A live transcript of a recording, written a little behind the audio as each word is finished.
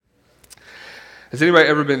Has anybody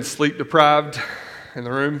ever been sleep deprived in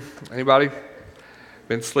the room? Anybody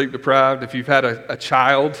been sleep deprived? If you've had a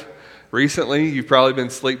child recently, you've probably been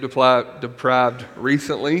sleep deprived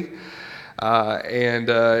recently.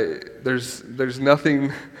 There's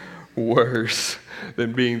nothing worse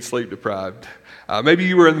than being sleep deprived. Maybe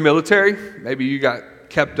you were in the military. Maybe you got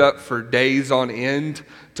kept up for days on end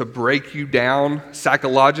to break you down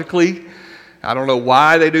psychologically. I don't know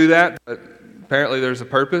why they do that, but apparently there's a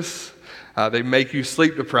purpose. They make you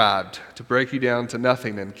sleep deprived to break you down to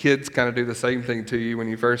nothing, and kids kind of do the same thing to you when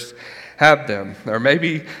you first have them. Or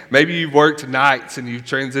maybe you've worked nights and you've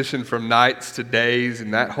transitioned from nights to days,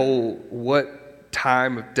 and that whole what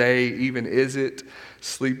time of day even is it?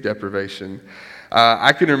 Sleep deprivation.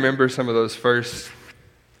 I can remember some of those first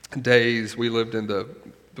days. We lived in the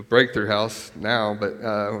Breakthrough house now, but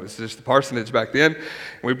it was just the parsonage back then.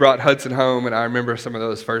 We brought Hudson home, and I remember some of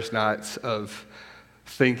those first nights of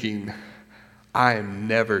thinking, I am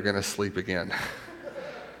never going to sleep again.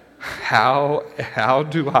 How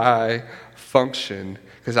do I function?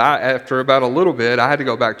 Because after about a little bit, I had to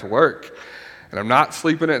go back to work. And I'm not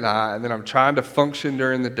sleeping at night, and then I'm trying to function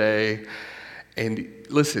during the day. And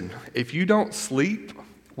listen, if you don't sleep,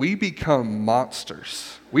 we become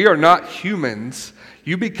monsters. We are not humans.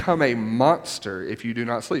 You become a monster if you do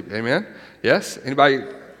not sleep. Amen? Yes? Anybody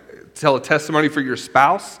tell a testimony for your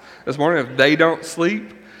spouse this morning if they don't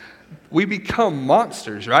sleep? We become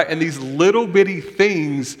monsters, right? And these little bitty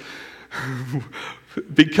things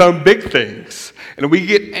become big things. And we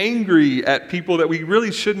get angry at people that we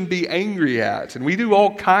really shouldn't be angry at. And we do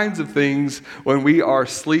all kinds of things when we are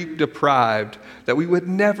sleep deprived that we would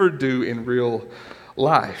never do in real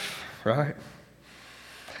life, right?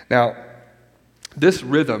 Now, this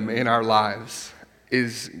rhythm in our lives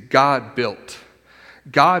is God built.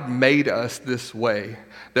 God made us this way,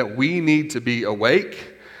 that we need to be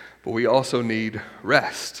awake, but we also need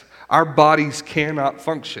rest. Our bodies cannot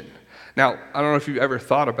function. Now, I don't know if you've ever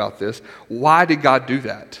thought about this. Why did God do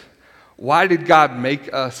that? Why did God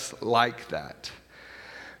make us like that?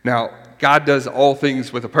 Now, God does all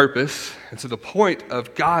things with a purpose, and so the point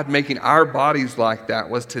of God making our bodies like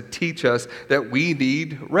that was to teach us that we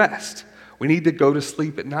need rest. We need to go to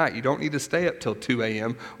sleep at night. You don't need to stay up till 2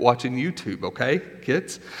 a.m. watching YouTube, okay,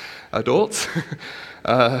 kids, adults?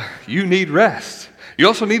 You need rest. You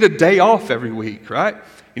also need a day off every week, right?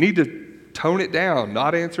 You need to tone it down,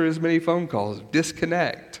 not answer as many phone calls,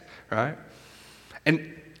 disconnect, right?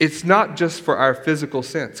 And it's not just for our physical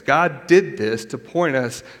sense. God did this to point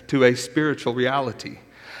us to a spiritual reality,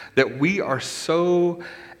 that we are so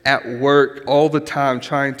at work all the time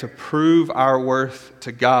trying to prove our worth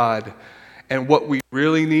to God, and what we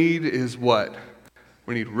really need is what?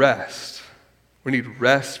 We need rest. We need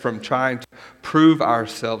rest from trying to prove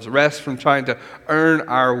ourselves, rest from trying to earn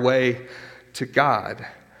our way to God.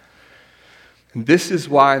 And this is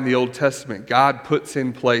why in the Old Testament, God puts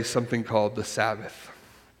in place something called the Sabbath.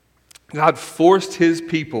 God forced his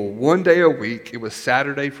people one day a week, it was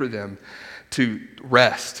Saturday for them, to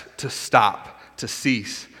rest, to stop, to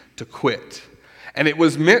cease, to quit. And it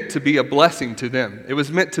was meant to be a blessing to them. It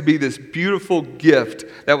was meant to be this beautiful gift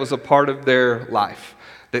that was a part of their life.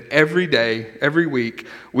 That every day, every week,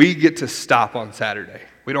 we get to stop on Saturday.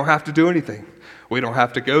 We don't have to do anything. We don't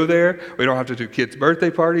have to go there. We don't have to do kids' birthday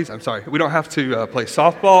parties. I'm sorry. We don't have to play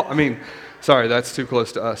softball. Sorry, that's too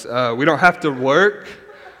close to us. We don't have to work.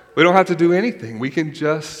 We don't have to do anything. We can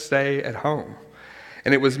just stay at home.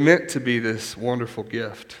 And it was meant to be this wonderful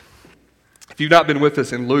gift. If you've not been with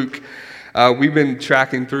us in Luke, we've been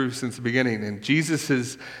tracking through since the beginning, and Jesus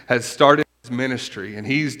has started his ministry, and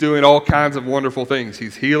he's doing all kinds of wonderful things.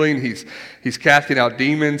 He's healing, he's casting out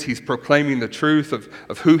demons, he's proclaiming the truth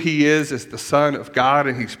of who he is as the Son of God,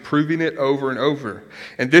 and he's proving it over and over.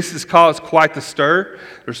 And this has caused quite the stir.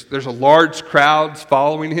 There's a large crowd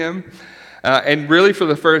following him. And really for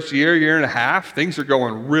the first year and a half, things are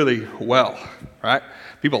going really well, right?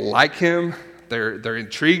 People like him. They're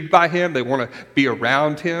intrigued by him. They want to be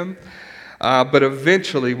around him. But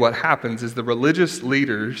eventually what happens is the religious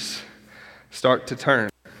leaders start to turn.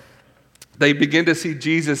 They begin to see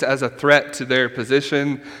Jesus as a threat to their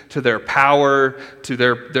position, to their power, to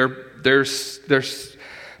their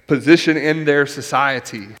position in their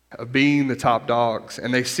society of being the top dogs.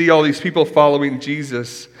 And they see all these people following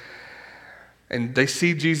Jesus, and they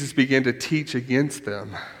see Jesus begin to teach against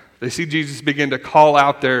them. They see Jesus begin to call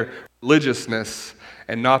out their religiousness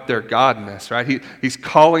and not their godness, right? He's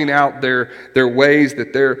calling out their ways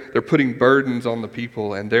that they're putting burdens on the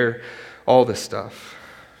people, and they're all this stuff.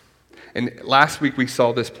 And last week we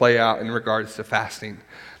saw this play out in regards to fasting.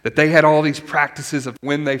 That they had all these practices of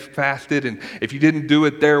when they fasted, and if you didn't do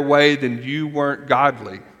it their way, then you weren't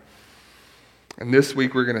godly. And this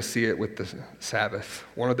week we're going to see it with the Sabbath,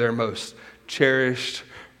 one of their most cherished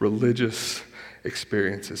religious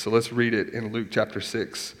experiences. So let's read it in Luke chapter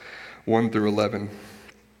 6, 1 through 11.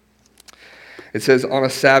 It says, on a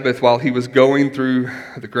Sabbath, while he was going through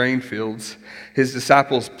the grain fields, his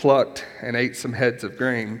disciples plucked and ate some heads of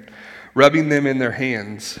grain, rubbing them in their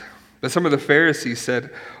hands. But some of the Pharisees said,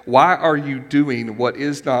 why are you doing what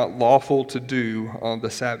is not lawful to do on the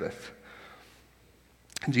Sabbath?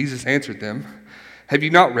 And Jesus answered them, have you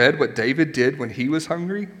not read what David did when he was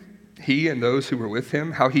hungry? He and those who were with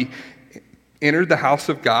him, how he entered the house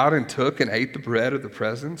of God and took and ate the bread of the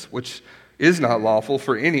presence, which is not lawful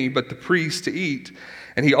for any but the priest to eat.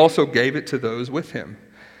 And he also gave it to those with him.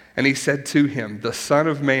 And he said to him, the Son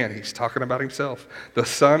of Man, he's talking about himself, the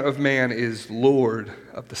Son of Man is Lord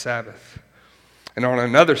of the Sabbath. And on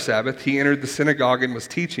another Sabbath, he entered the synagogue and was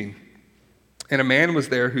teaching. And a man was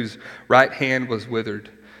there whose right hand was withered,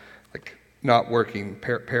 like not working,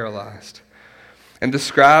 paralyzed. And the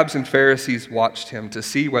scribes and Pharisees watched him to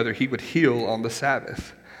see whether he would heal on the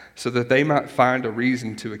Sabbath, so that they might find a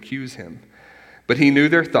reason to accuse him. But he knew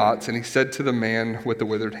their thoughts, and he said to the man with the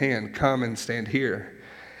withered hand, come and stand here.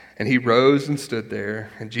 And he rose and stood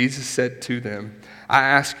there, and Jesus said to them, I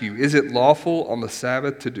ask you, is it lawful on the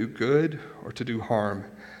Sabbath to do good or to do harm,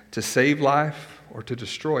 to save life or to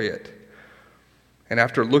destroy it? And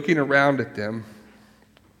after looking around at them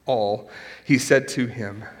all, he said to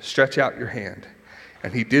him, stretch out your hand.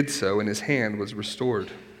 And he did so, and his hand was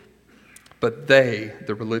restored. But they,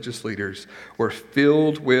 the religious leaders, were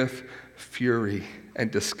filled with fury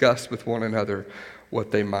and discussed with one another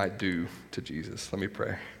what they might do to Jesus. Let me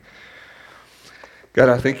pray. God,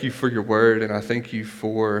 I thank you for your word, and I thank you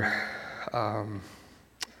for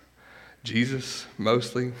Jesus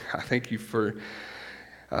mostly. I thank you for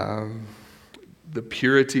the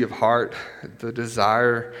purity of heart, the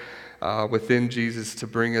desire within Jesus to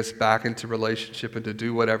bring us back into relationship and to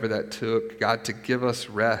do whatever that took. God, to give us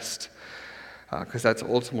rest, because that's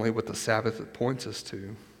ultimately what the Sabbath points us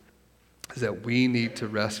to, is that we need to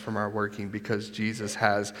rest from our working because Jesus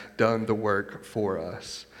has done the work for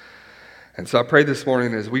us. And so I pray this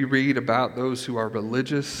morning as we read about those who are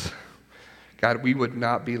religious, God, we would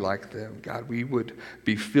not be like them. God, we would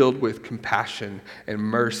be filled with compassion and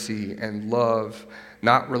mercy and love,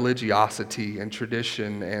 not religiosity and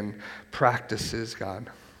tradition and practices, God.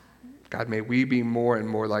 God, may we be more and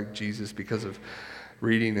more like Jesus because of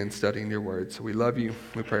reading and studying your word. So we love you.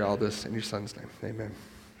 We pray all this in your son's name. Amen.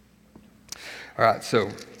 All right, so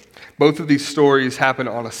both of these stories happen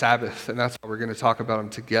on a Sabbath, and that's why we're going to talk about them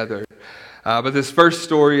together. But this first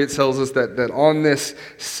story, it tells us that on this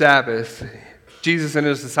Sabbath, Jesus and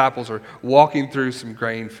his disciples are walking through some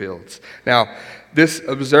grain fields. Now, this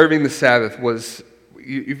observing the Sabbath was,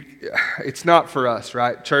 it's not for us,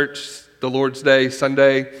 right? Church, the Lord's Day,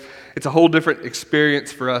 Sunday, it's a whole different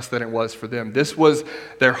experience for us than it was for them. This was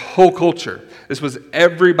their whole culture. This was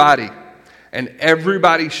everybody. And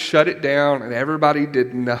everybody shut it down, and everybody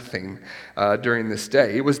did nothing during this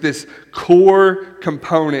day. It was this core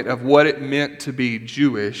component of what it meant to be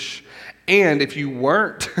Jewish. And if you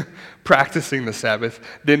weren't practicing the Sabbath,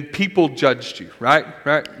 then people judged you, right?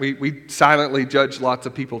 We silently judge lots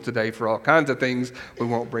of people today for all kinds of things. We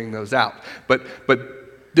won't bring those out. But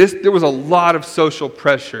there was a lot of social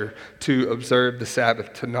pressure to observe the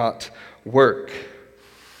Sabbath, to not work.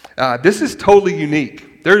 This is totally unique.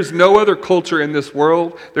 There's no other culture in this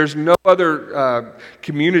world. There's no other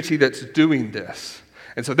community that's doing this.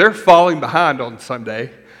 And so they're falling behind on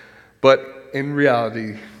Sunday, but in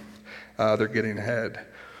reality, they're getting ahead.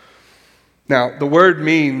 Now, the word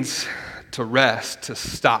means to rest, to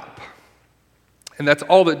stop. And that's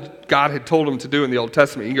all that God had told them to do in the Old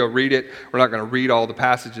Testament. You can go read it. We're not going to read all the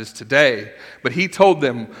passages today. But he told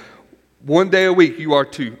them, one day a week you are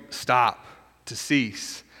to stop, to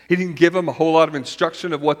cease. He didn't give them a whole lot of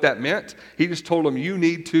instruction of what that meant. He just told them, you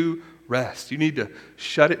need to rest. You need to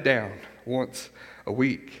shut it down once a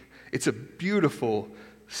week. It's a beautiful,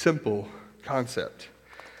 simple concept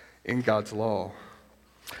in God's law.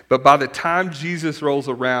 But by the time Jesus rolls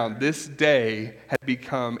around, this day had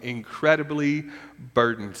become incredibly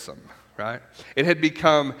burdensome, right? It had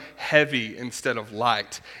become heavy instead of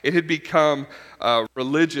light. It had become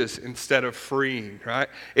religious instead of freeing, right?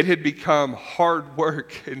 It had become hard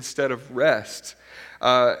work instead of rest.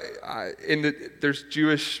 There's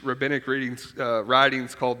Jewish rabbinic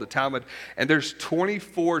writings called the Talmud, and there's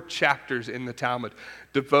 24 chapters in the Talmud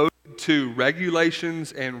devoted to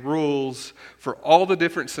regulations and rules for all the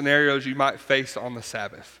different scenarios you might face on the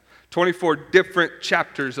Sabbath. 24 different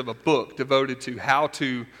chapters of a book devoted to how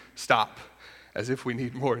to stop, as if we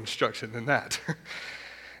need more instruction than that.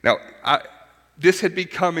 Now, this had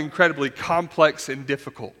become incredibly complex and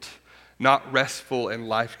difficult, not restful and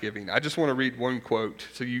life-giving. I just want to read one quote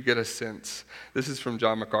so you get a sense. This is from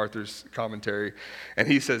John MacArthur's commentary, and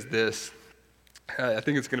he says this. I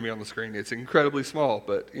think it's going to be on the screen. It's incredibly small,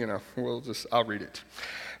 but, I'll read it.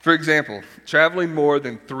 For example, traveling more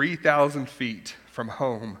than 3,000 feet from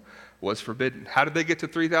home was forbidden. How did they get to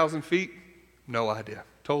 3,000 feet? No idea.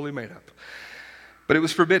 Totally made up. But it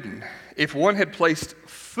was forbidden. If one had placed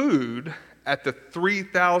food at the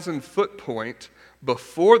 3,000 foot point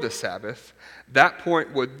before the Sabbath, that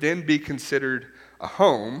point would then be considered a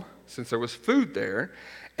home, since there was food there,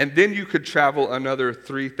 and then you could travel another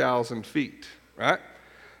 3,000 feet. Right?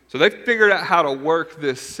 So they figured out how to work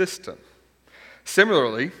this system.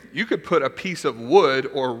 Similarly, you could put a piece of wood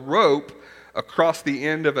or rope across the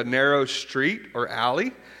end of a narrow street or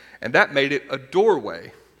alley, and that made it a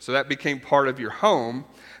doorway. So that became part of your home.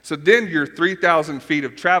 So then your 3,000 feet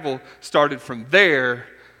of travel started from there,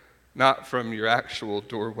 not from your actual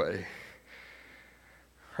doorway.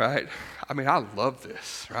 Right? I mean, I love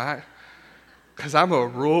this, right? Because I'm a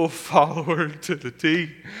rule follower to the T.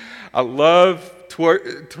 I love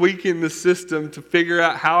tweaking the system to figure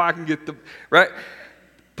out how I can get right?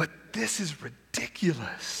 But this is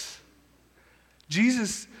ridiculous.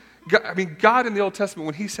 God in the Old Testament,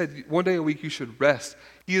 when he said one day a week you should rest,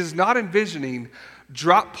 he is not envisioning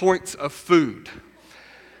drop points of food.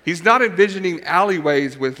 He's not envisioning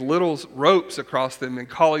alleyways with little ropes across them and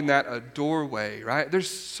calling that a doorway, right? There's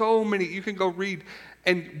so many, you can go read.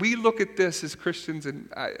 And we look at this as Christians, and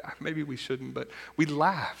maybe we shouldn't, but we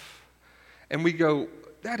laugh. And we go,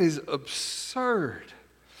 that is absurd.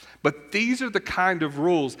 But these are the kind of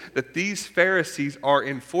rules that these Pharisees are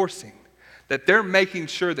enforcing. That they're making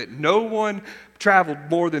sure that no one traveled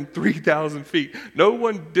more than 3,000 feet. No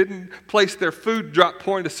one didn't place their food drop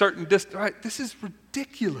point a certain distance. Right? This is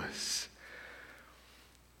ridiculous.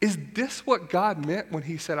 Is this what God meant when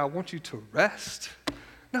he said, I want you to rest?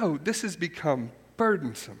 No, this has become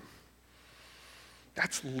burdensome.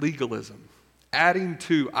 That's legalism. Adding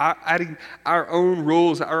our own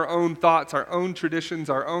rules, our own thoughts, our own traditions,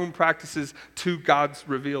 our own practices to God's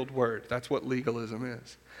revealed word. That's what legalism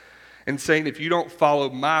is. And saying if you don't follow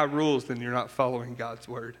my rules, then you're not following God's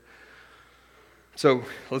word. So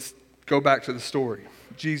let's go back to the story.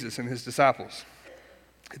 Jesus and his disciples.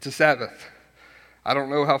 It's a Sabbath. I don't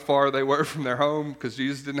know how far they were from their home because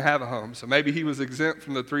Jesus didn't have a home. So maybe he was exempt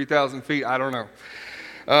from the 3,000 feet. I don't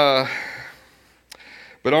know.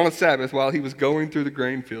 But on a Sabbath, while he was going through the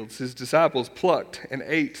grain fields, his disciples plucked and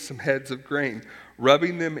ate some heads of grain,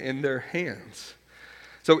 rubbing them in their hands.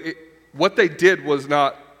 So what they did was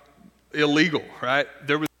not illegal, right?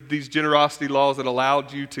 There were these generosity laws that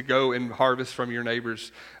allowed you to go and harvest from your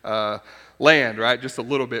neighbor's land, right? Just a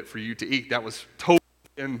little bit for you to eat. That was totally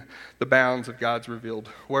in the bounds of God's revealed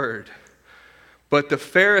word. But the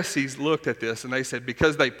Pharisees looked at this and they said,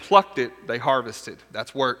 because they plucked it, they harvested.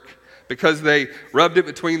 That's work. Because they rubbed it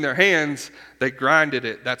between their hands, they grinded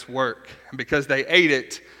it. That's work. And because they ate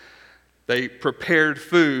it, they prepared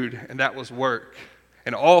food, and that was work.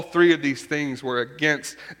 And all three of these things were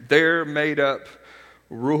against their made-up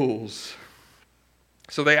rules.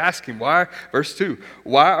 So they ask him, why? Verse 2,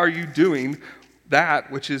 why are you doing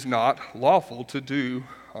that which is not lawful to do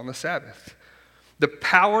on the Sabbath? The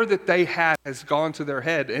power that they had has gone to their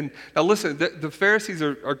head. And now listen, the Pharisees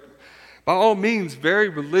are by all means very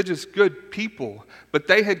religious, good people, but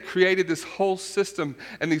they had created this whole system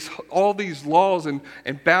and all these laws and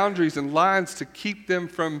boundaries and lines to keep them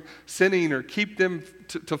from sinning or keep them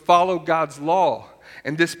to follow God's law.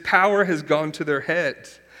 And this power has gone to their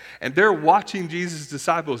heads. And they're watching Jesus'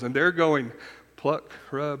 disciples and they're going, pluck,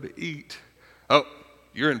 rub, eat. Oh,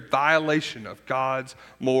 you're in violation of God's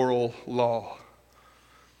moral law.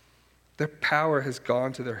 Their power has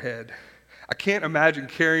gone to their head. I can't imagine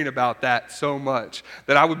caring about that so much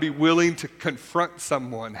that I would be willing to confront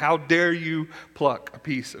someone. How dare you pluck a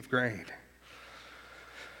piece of grain?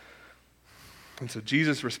 And so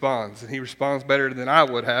Jesus responds, and he responds better than I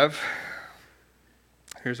would have.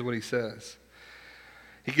 Here's what he says.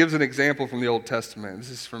 He gives an example from the Old Testament.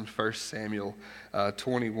 This is from 1 Samuel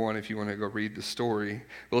 21, if you want to go read the story.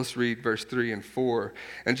 But let's read verse 3 and 4.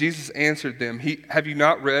 And Jesus answered them, have you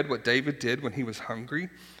not read what David did when he was hungry?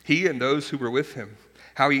 He and those who were with him,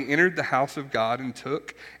 how he entered the house of God and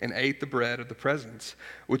took and ate the bread of the presence,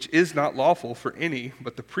 which is not lawful for any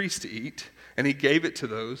but the priest to eat, and he gave it to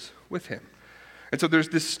those with him. And so there's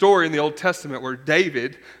this story in the Old Testament where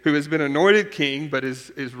David, who has been anointed king but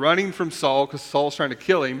is running from Saul because Saul's trying to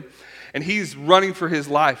kill him, and he's running for his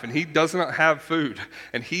life, and he does not have food.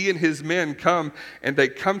 And he and his men come, and they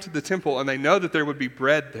come to the temple, and they know that there would be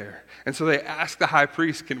bread there. And so they ask the high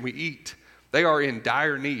priest, can we eat? They are in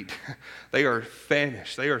dire need. They are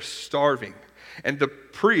famished. They are starving. And the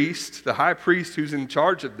priest, the high priest who's in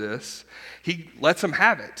charge of this, he lets them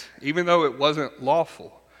have it, even though it wasn't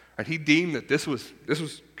lawful. And he deemed that this was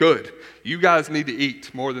good. You guys need to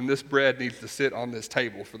eat more than this bread needs to sit on this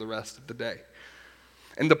table for the rest of the day.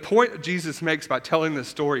 And the point Jesus makes by telling this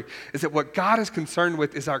story is that what God is concerned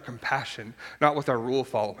with is our compassion, not with our rule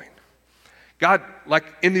following. God, like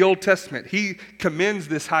in the Old Testament, he commends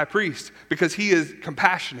this high priest because he is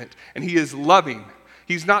compassionate and he is loving.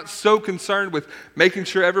 He's not so concerned with making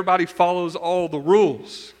sure everybody follows all the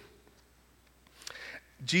rules.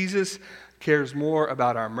 Jesus cares more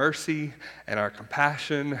about our mercy and our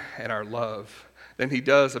compassion and our love than he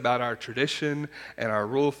does about our tradition and our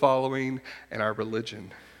rule following and our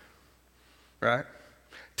religion. Right?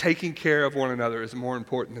 Taking care of one another is more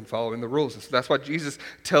important than following the rules. And so that's why Jesus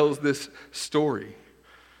tells this story.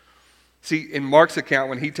 See, in Mark's account,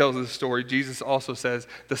 when he tells this story, Jesus also says,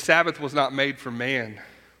 the Sabbath was not made for man.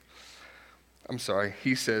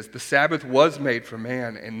 He says, the Sabbath was made for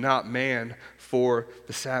man and not man for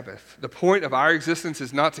the Sabbath. The point of our existence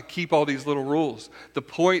is not to keep all these little rules. The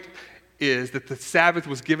point is that the Sabbath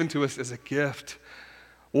was given to us as a gift.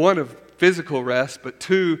 One, of physical rest, but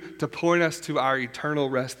two, to point us to our eternal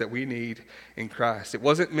rest that we need in Christ. It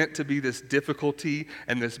wasn't meant to be this difficulty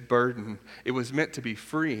and this burden. It was meant to be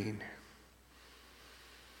freeing.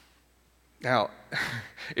 Now,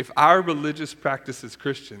 if our religious practice as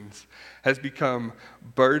Christians has become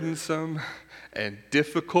burdensome and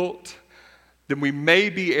difficult, then we may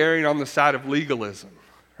be erring on the side of legalism,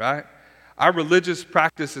 right? Our religious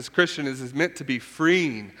practice as Christians is meant to be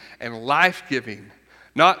freeing and life-giving,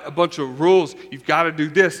 not a bunch of rules. You've got to do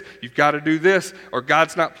this, or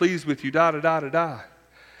God's not pleased with you, da-da-da-da-da.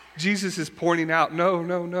 Jesus is pointing out,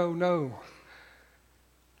 no.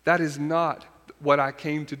 That is not what I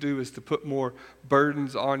came to do, is to put more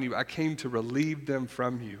burdens on you. I came to relieve them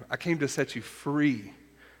from you. I came to set you free,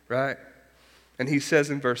 right? And he says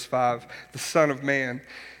in verse 5, the Son of Man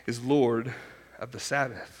is Lord of the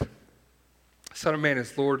Sabbath. Son of Man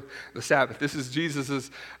is Lord of the Sabbath. This is Jesus'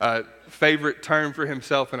 favorite term for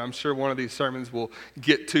himself, and I'm sure one of these sermons will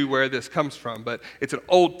get to where this comes from, but it's an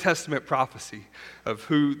Old Testament prophecy of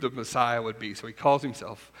who the Messiah would be. So he calls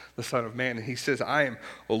himself the Son of Man, and he says, I am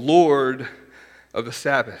a Lord of the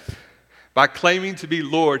Sabbath. By claiming to be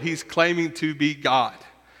Lord, he's claiming to be God.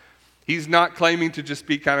 He's not claiming to just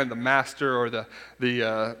be kind of the master or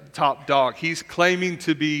the top dog. He's claiming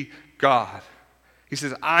to be God. He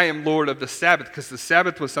says, I am Lord of the Sabbath, because the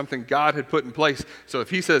Sabbath was something God had put in place. So if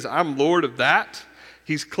he says, I'm Lord of that,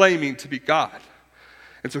 he's claiming to be God.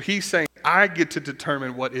 And so he's saying, I get to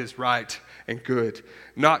determine what is right and good,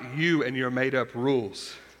 not you and your made-up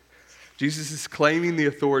rules. Jesus is claiming the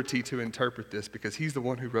authority to interpret this because he's the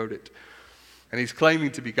one who wrote it. And he's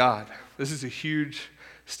claiming to be God. This is a huge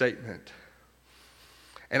statement.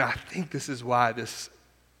 And I think this is why this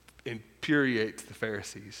infuriates the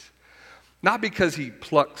Pharisees. Not because he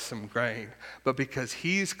plucks some grain, but because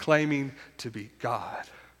he's claiming to be God.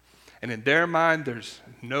 And in their mind, there's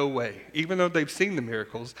no way. Even though they've seen the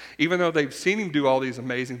miracles, even though they've seen him do all these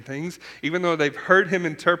amazing things, even though they've heard him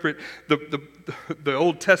interpret the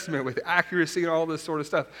Old Testament with accuracy and all this sort of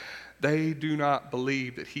stuff, they do not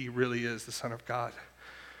believe that he really is the Son of God.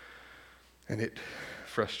 And it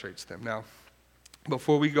frustrates them. Now,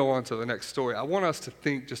 before we go on to the next story, I want us to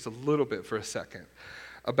think just a little bit for a second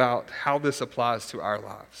about how this applies to our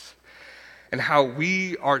lives. And how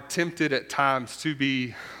we are tempted at times to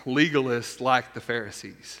be legalists like the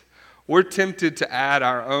Pharisees. We're tempted to add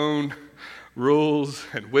our own rules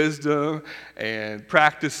and wisdom and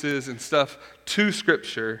practices and stuff to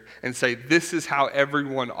Scripture and say, this is how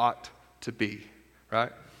everyone ought to be,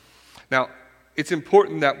 right? Now, it's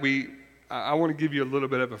important that I want to give you a little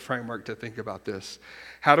bit of a framework to think about this.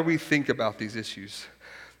 How do we think about these issues?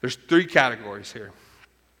 There's 3 categories here.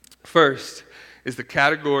 First is the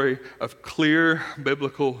category of clear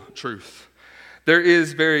biblical truth. There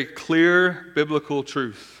is very clear biblical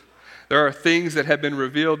truth. There are things that have been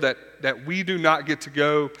revealed that we do not get to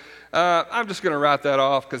go, I'm just going to write that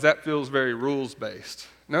off because that feels very rules-based.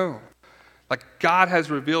 No. Like God has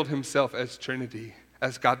revealed himself as Trinity,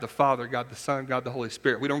 as God the Father, God the Son, God the Holy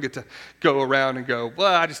Spirit. We don't get to go around and go,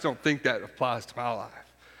 well, I just don't think that applies to my life.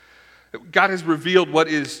 God has revealed what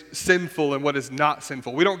is sinful and what is not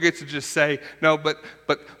sinful. We don't get to just say, no, but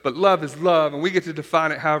love is love, and we get to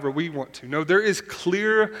define it however we want to. No, there is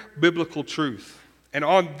clear biblical truth. And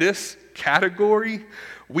on this category,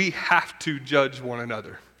 we have to judge one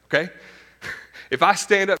another, okay? If I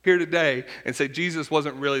stand up here today and say Jesus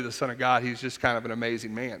wasn't really the Son of God, he's just kind of an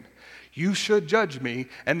amazing man, you should judge me,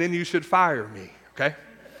 and then you should fire me, okay?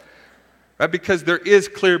 Right? Because there is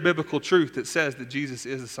clear biblical truth that says that Jesus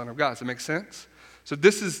is the Son of God. Does that make sense? So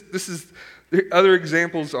this is the other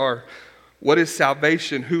examples are, what is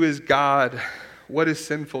salvation? Who is God? What is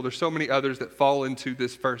sinful? There's so many others that fall into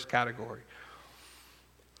this first category.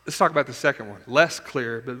 Let's talk about the second one, less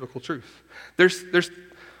clear biblical truth.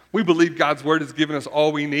 We believe God's word has given us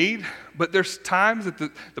all we need, but there's times that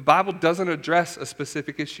the Bible doesn't address a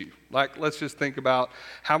specific issue. Like, let's just think about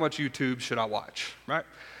how much YouTube should I watch, right?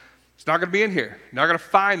 It's not going to be in here. You're not going to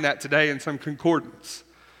find that today in some concordance.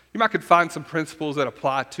 You might could find some principles that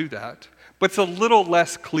apply to that, but it's a little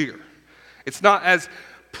less clear. It's not as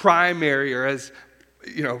primary or as,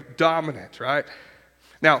 dominant, right?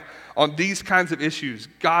 Now, on these kinds of issues,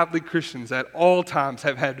 godly Christians at all times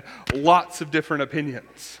have had lots of different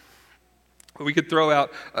opinions. We could throw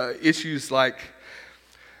out issues like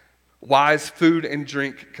wise food and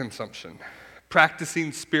drink consumption,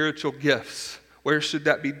 practicing spiritual gifts. Where should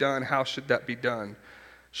that be done? How should that be done?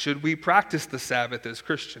 Should we practice the Sabbath as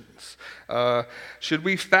Christians? Should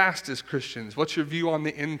we fast as Christians? What's your view on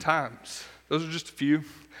the end times? Those are just a few.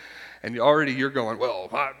 And you're going, well,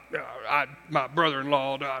 my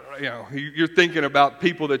brother-in-law, you're thinking about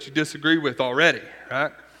people that you disagree with already,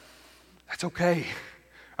 right? That's okay.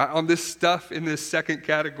 On this stuff in this second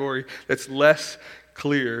category that's less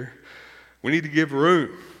clear, we need to give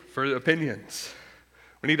room for opinions.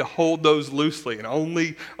 We need to hold those loosely and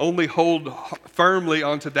only hold firmly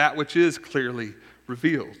onto that which is clearly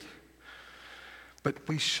revealed. But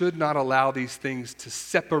we should not allow these things to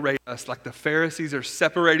separate us like the Pharisees are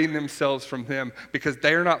separating themselves from them because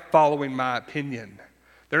they are not following my opinion.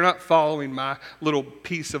 They're not following my little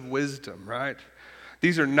piece of wisdom, right?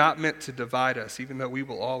 These are not meant to divide us, even though we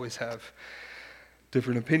will always have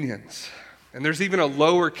different opinions. And there's even a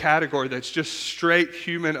lower category that's just straight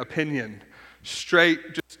human opinion, straight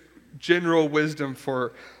just general wisdom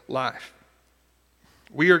for life.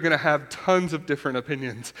 We are going to have tons of different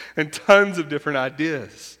opinions and tons of different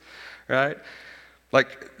ideas, right?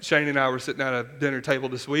 Like Shane and I were sitting at a dinner table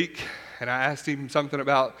this week, and I asked him something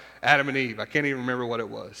about Adam and Eve. I can't even remember what it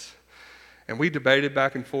was. And we debated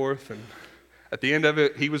back and forth, and at the end of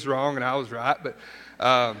it, he was wrong and I was right, but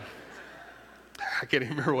I can't even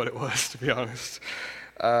remember what it was, to be honest.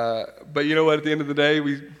 But you know what? At the end of the day,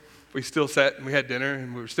 we still sat and we had dinner,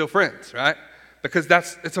 and we were still friends, right? Because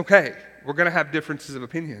it's okay. We're going to have differences of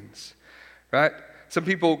opinions, right? Some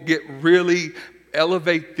people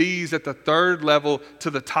elevate these at the third level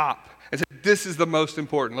to the top and say, this is the most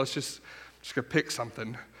important. I'm just going to pick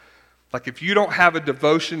something. Like, if you don't have a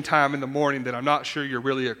devotion time in the morning, then I'm not sure you're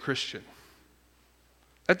really a Christian.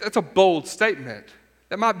 That's a bold statement.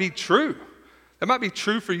 That might be true. That might be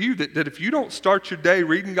true for you, that if you don't start your day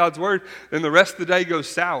reading God's word, then the rest of the day goes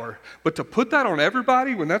sour. But to put that on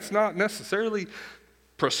everybody when that's not necessarily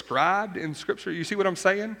prescribed in Scripture, you see what I'm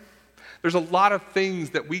saying? There's a lot of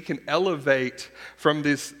things that we can elevate from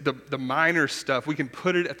the minor stuff. We can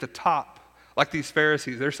put it at the top, like these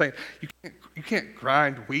Pharisees. They're saying, you can't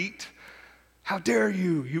grind wheat. How dare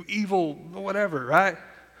you, you evil whatever, right?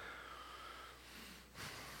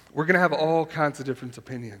 We're going to have all kinds of different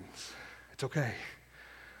opinions. It's okay.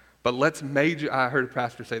 But let's major. I heard a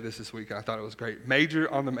pastor say this week, and I thought it was great.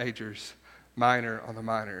 Major on the majors, minor on the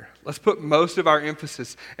minor. Let's put most of our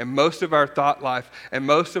emphasis and most of our thought life and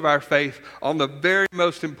most of our faith on the very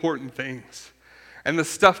most important things. And the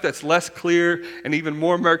stuff that's less clear and even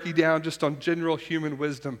more murky down just on general human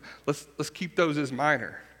wisdom, let's keep those as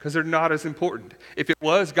minor because they're not as important. If it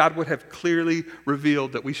was, God would have clearly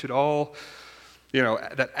revealed that we should all,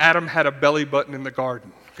 that Adam had a belly button in the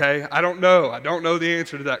garden. Okay? I don't know the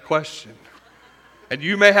answer to that question. And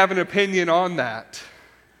you may have an opinion on that.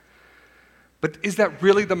 But is that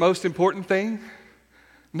really the most important thing?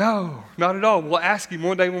 No, not at all. We'll ask him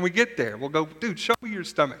one day when we get there. We'll go, dude, show me your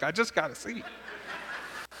stomach. I just got to see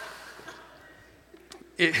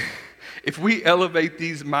it. If we elevate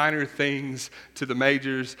these minor things to the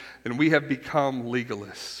majors, then we have become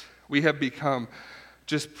legalists. We have become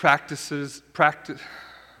just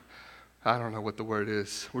I don't know what the word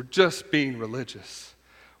is. We're just being religious.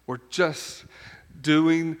 We're just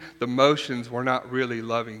doing the motions. We're not really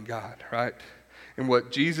loving God, right? And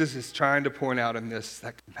what Jesus is trying to point out in this,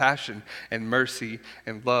 that compassion and mercy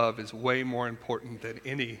and love is way more important than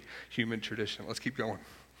any human tradition. Let's keep going.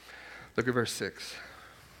 Look at verse 6.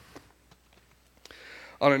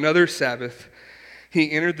 On another Sabbath,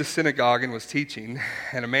 he entered the synagogue and was teaching,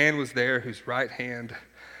 and a man was there whose right hand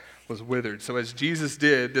was withered. So as Jesus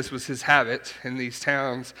did, this was his habit in these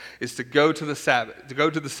towns, is to go to the Sabbath, to go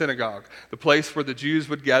to the synagogue, the place where the Jews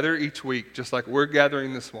would gather each week, just like we're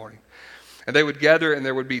gathering this morning. And they would gather and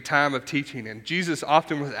there would be time of teaching. And Jesus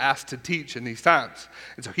often was asked to teach in these times.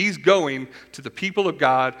 And so he's going to the people of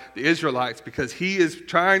God, the Israelites, because he is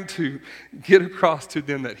trying to get across to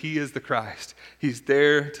them that he is the Christ. He's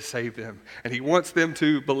there to save them. And he wants them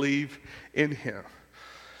to believe in him.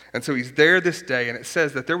 And so he's there this day, and it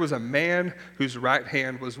says that there was a man whose right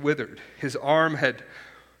hand was withered. His arm had,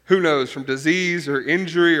 who knows, from disease or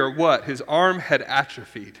injury or what, his arm had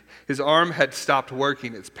atrophied. His arm had stopped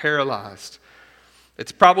working. It's paralyzed.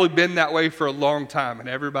 It's probably been that way for a long time, and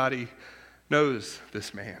everybody knows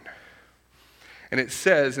this man. And it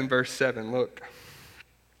says in verse 7, look,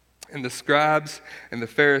 and the scribes and the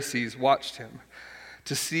Pharisees watched him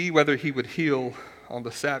to see whether he would heal on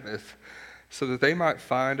the Sabbath, so that they might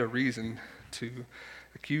find a reason to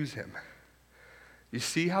accuse him. You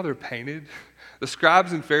see how they're painted? The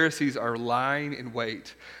scribes and Pharisees are lying in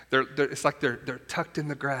wait. It's like they're tucked in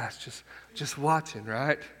the grass, just watching,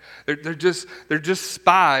 right? They're just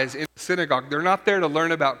spies in the synagogue. They're not there to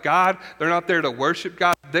learn about God. They're not there to worship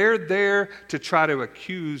God. They're there to try to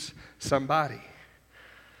accuse somebody.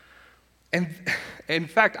 And in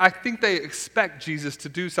fact, I think they expect Jesus to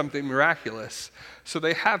do something miraculous. So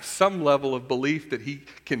they have some level of belief that he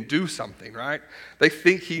can do something, right? They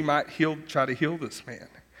think he might try to heal this man.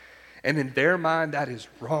 And in their mind, that is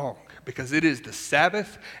wrong because it is the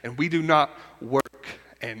Sabbath and we do not work.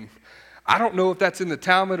 And I don't know if that's in the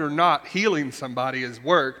Talmud or not, healing somebody is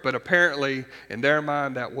work, but apparently in their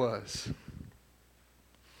mind that was.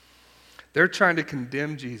 They're trying to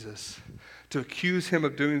condemn Jesus, to accuse him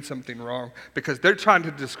of doing something wrong because they're trying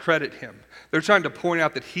to discredit him. They're trying to point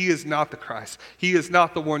out that he is not the Christ. He is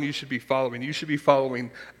not the one you should be following. You should be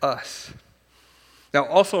following us. Now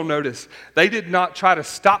also notice, they did not try to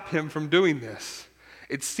stop him from doing this.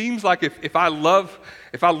 It seems like if I love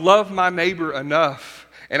my neighbor enough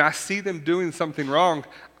and I see them doing something wrong,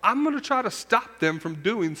 I'm going to try to stop them from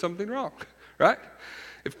doing something wrong, right?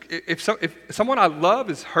 If someone I love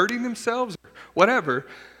is hurting themselves or whatever,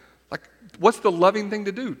 like, what's the loving thing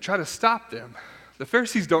to do? Try to stop them. The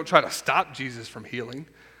Pharisees don't try to stop Jesus from healing,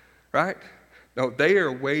 right? No, they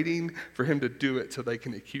are waiting for him to do it so they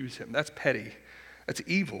can accuse him. That's petty. That's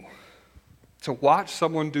evil. To watch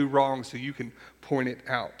someone do wrong so you can point it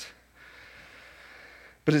out.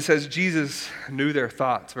 But it says Jesus knew their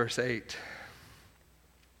thoughts, verse 8.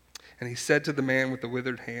 And he said to the man with the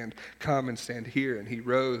withered hand, "Come and stand here." And he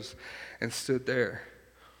rose and stood there.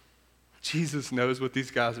 Jesus knows what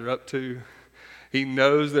these guys are up to. He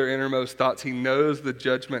knows their innermost thoughts. He knows the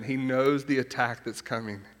judgment. He knows the attack that's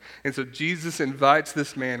coming. And so Jesus invites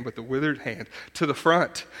this man with the withered hand to the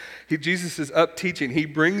front. Jesus is up teaching. He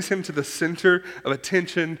brings him to the center of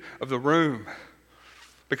attention of the room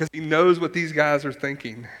because he knows what these guys are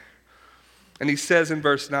thinking. And he says in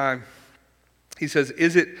verse 9, he says,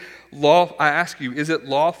 I ask you, is it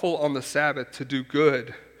lawful on the Sabbath to do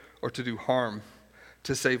good or to do harm,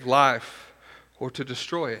 to save life or to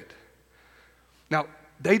destroy it? Now,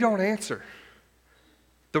 they don't answer.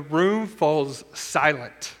 The room falls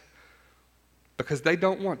silent because they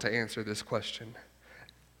don't want to answer this question.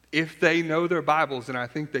 If they know their Bibles, and I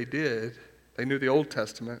think they did, they knew the Old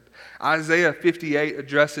Testament, Isaiah 58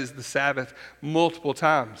 addresses the Sabbath multiple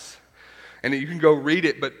times. And you can go read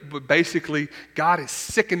it, but basically, God is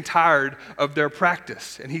sick and tired of their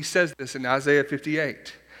practice. And he says this in Isaiah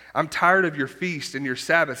 58. I'm tired of your feast and your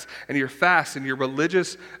Sabbaths and your fasts and your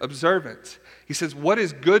religious observance. He says, what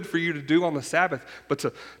is good for you to do on the Sabbath but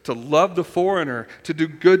to love the foreigner, to do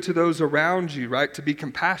good to those around you, right? To be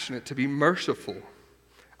compassionate, to be merciful.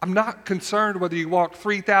 I'm not concerned whether you walk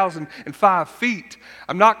 3,005 feet.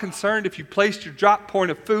 I'm not concerned if you placed your drop point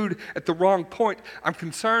of food at the wrong point. I'm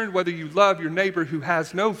concerned whether you love your neighbor who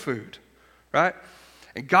has no food, right?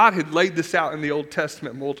 And God had laid this out in the Old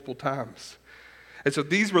Testament multiple times. And so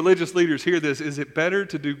these religious leaders hear this. Is it better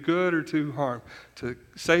to do good or to harm? To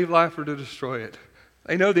save life or to destroy it?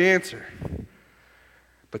 They know the answer.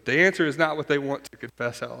 But the answer is not what they want to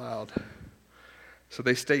confess out loud. So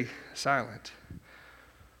they stay silent.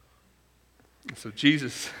 And so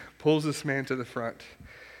Jesus pulls this man to the front.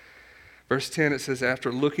 Verse 10, it says,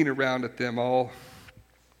 after looking around at them all,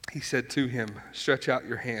 he said to him, stretch out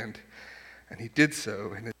your hand. And he did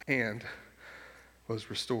so, and his hand was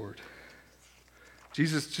restored.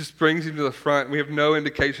 Jesus just brings him to the front. We have no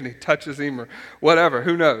indication he touches him or whatever.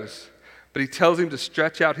 Who knows? But he tells him to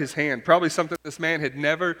stretch out his hand, probably something this man had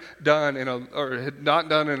never done or had not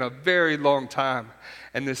done in a very long time.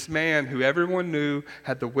 And this man, who everyone knew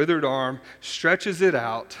had the withered arm, stretches it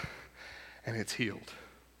out, and it's healed.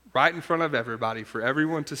 Right in front of everybody for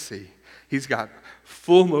everyone to see. He's got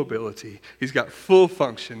full mobility. He's got full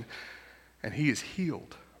function, and he is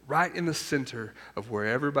healed right in the center of where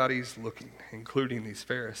everybody's looking, including these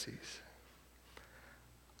Pharisees.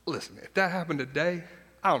 Listen, if that happened today,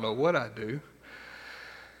 I don't know what I'd do.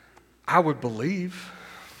 I would believe,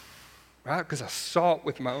 right? Because I saw it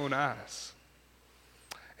with my own eyes.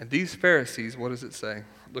 And these Pharisees, what does it say?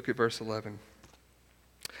 Look at verse 11.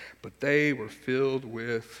 But they were filled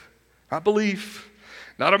with, not belief,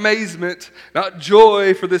 not amazement, not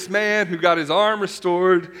joy for this man who got his arm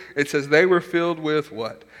restored. It says they were filled with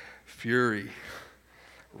what? Fury,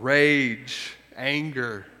 rage,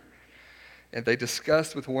 anger. And they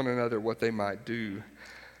discussed with one another what they might do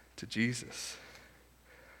to Jesus.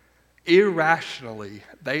 Irrationally,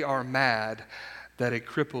 they are mad that a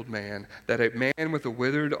crippled man, that a man with a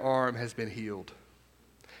withered arm has been healed.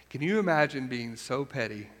 Can you imagine being so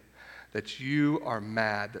petty that you are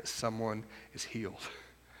mad that someone is healed?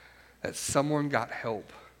 That someone got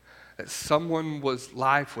help? That someone's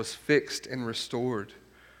life was fixed and restored?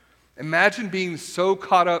 Imagine being so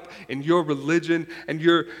caught up in your religion and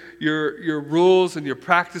your rules and your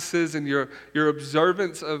practices and your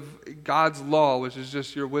observance of God's law, which is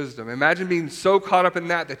just your wisdom. Imagine being so caught up in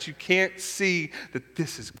that you can't see that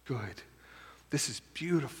this is good. This is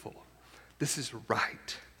beautiful. This is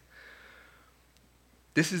right.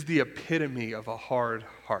 This is the epitome of a hard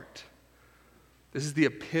heart. This is the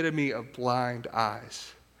epitome of blind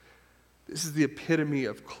eyes. This is the epitome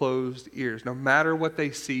of closed ears. No matter what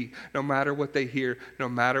they see, no matter what they hear, no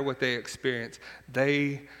matter what they experience,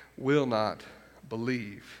 they will not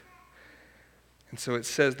believe. And so it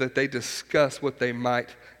says that they discuss what they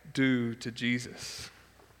might do to Jesus.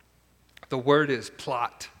 The word is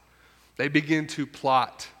plot. They begin to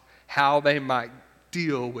plot how they might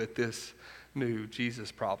deal with this new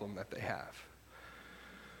Jesus problem that they have.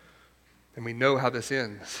 And we know how this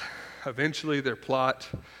ends. Eventually their plot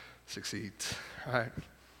succeeds, right?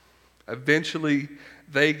 Eventually,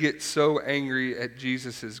 they get so angry at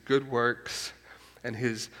Jesus' good works and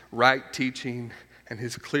his right teaching and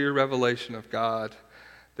his clear revelation of God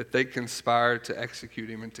that they conspire to execute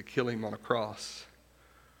him and to kill him on a cross.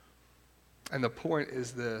 And the point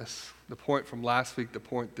is this, the point from last week, the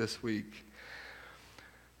point this week.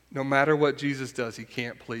 No matter what Jesus does, he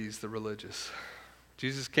can't please the religious.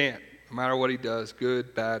 Jesus can't, no matter what he does,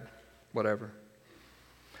 good, bad, whatever.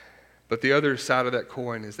 But the other side of that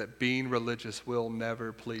coin is that being religious will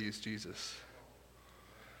never please Jesus.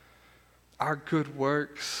 Our good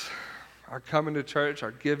works, our coming to church,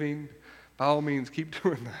 our giving, by all means, keep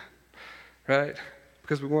doing that, right?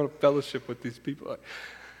 Because we want to fellowship with these people.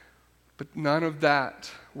 But none of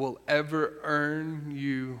that will ever earn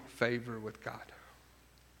you favor with God.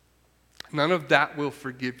 None of that will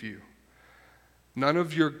forgive you. None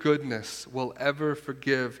of your goodness will ever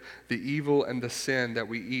forgive the evil and the sin that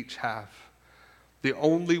we each have. The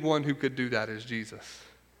only one who could do that is Jesus.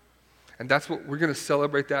 And that's what we're going to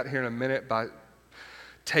celebrate that here in a minute by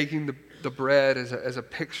taking the bread as a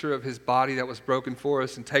picture of his body that was broken for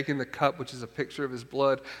us and taking the cup, which is a picture of his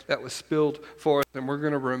blood that was spilled for us. And we're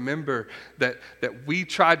going to remember that we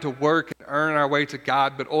tried to work and earn our way to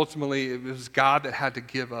God, but ultimately it was God that had to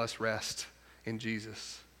give us rest in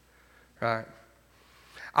Jesus. Right?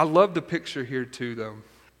 I love the picture here too, though,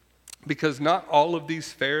 because not all of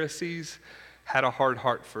these Pharisees had a hard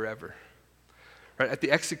heart forever. Right? At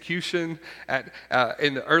the execution,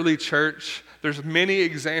 in the early church, there's many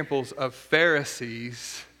examples of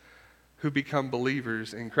Pharisees who become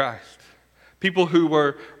believers in Christ. People who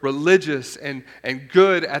were religious and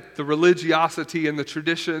good at the religiosity and the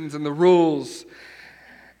traditions and the rules,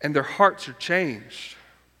 and their hearts are changed.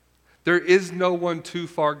 There is no one too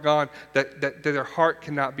far gone that their heart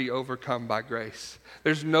cannot be overcome by grace.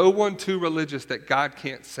 There's no one too religious that God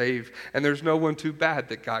can't save, and there's no one too bad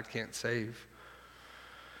that God can't save.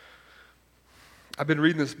 I've been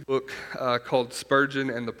reading this book called Spurgeon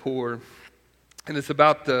and the Poor, and it's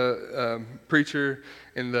about the preacher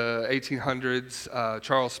in the 1800s,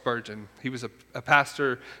 Charles Spurgeon. He was a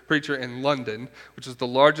pastor, preacher in London, which was the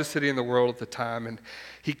largest city in the world at the time. And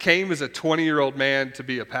he came as a 20-year-old man to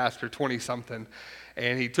be a pastor, 20-something.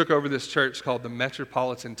 And he took over this church called the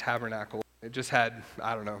Metropolitan Tabernacle. It just had,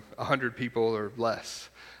 100 people or less.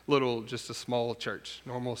 Just a small church,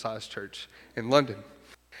 normal-sized church in London.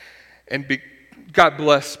 And God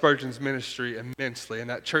blessed Spurgeon's ministry immensely, and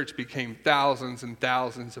that church became thousands and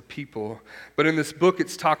thousands of people. But in this book,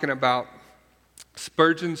 it's talking about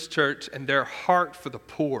Spurgeon's church and their heart for the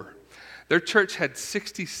poor. Their church had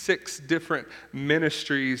 66 different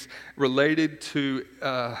ministries related to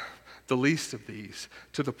the least of these,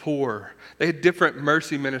 to the poor. They had different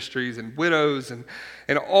mercy ministries and widows and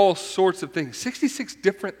all sorts of things. 66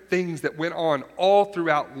 different things that went on all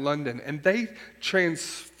throughout London, and they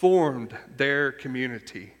transformed their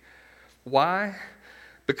community. Why?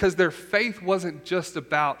 Because their faith wasn't just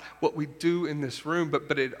about what we do in this room,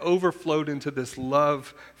 but it overflowed into this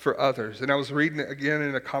love for others. And I was reading it again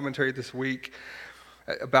in a commentary this week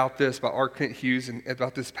about this, by R. Kent Hughes, and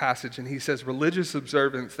about this passage. And he says, religious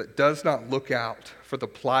observance that does not look out for the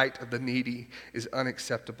plight of the needy is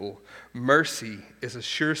unacceptable. Mercy is a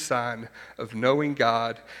sure sign of knowing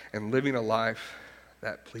God and living a life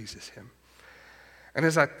that pleases him. And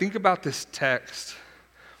as I think about this text,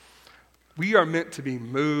 we are meant to be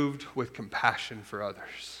moved with compassion for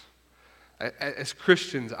others. As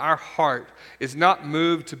Christians, our heart is not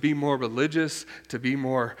moved to be more religious, to be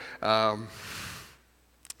more,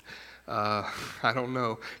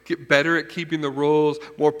 get better at keeping the rules,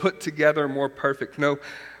 more put together, more perfect. No,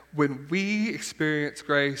 when we experience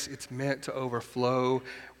grace, it's meant to overflow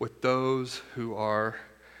with those who are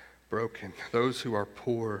broken, those who are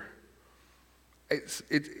poor.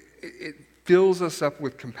 It fills us up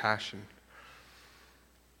with compassion.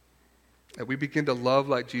 That we begin to love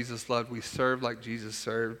like Jesus loved, we serve like Jesus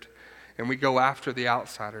served, and we go after the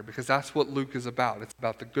outsider, because that's what Luke is about. It's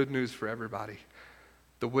about the good news for everybody.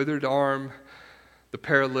 The withered arm, the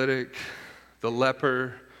paralytic, the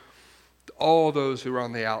leper, all those who are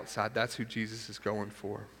on the outside, that's who Jesus is going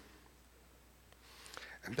for.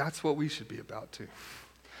 And that's what we should be about too.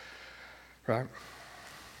 Right?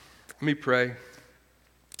 Let me pray,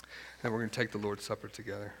 and we're going to take the Lord's Supper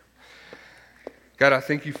together. God, I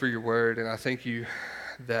thank you for your word, and I thank you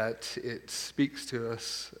that it speaks to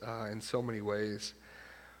us in so many ways.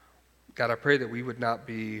 God, I pray that we would not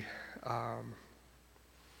be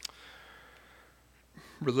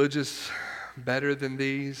religious better than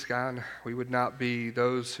these, God. We would not be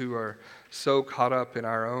those who are so caught up in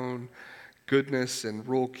our own goodness and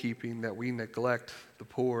rule keeping that we neglect the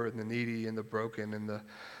poor and the needy and the broken and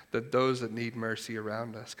those that need mercy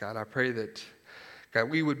around us. God, I pray that God,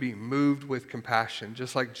 we would be moved with compassion,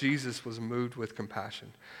 just like Jesus was moved with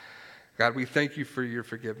compassion. God, we thank you for your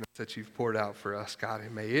forgiveness that you've poured out for us, God,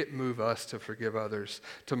 and may it move us to forgive others,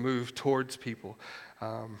 to move towards people,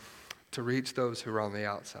 to reach those who are on the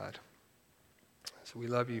outside. So we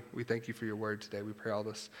love you. We thank you for your word today. We pray all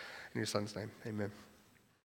this in your Son's name. Amen.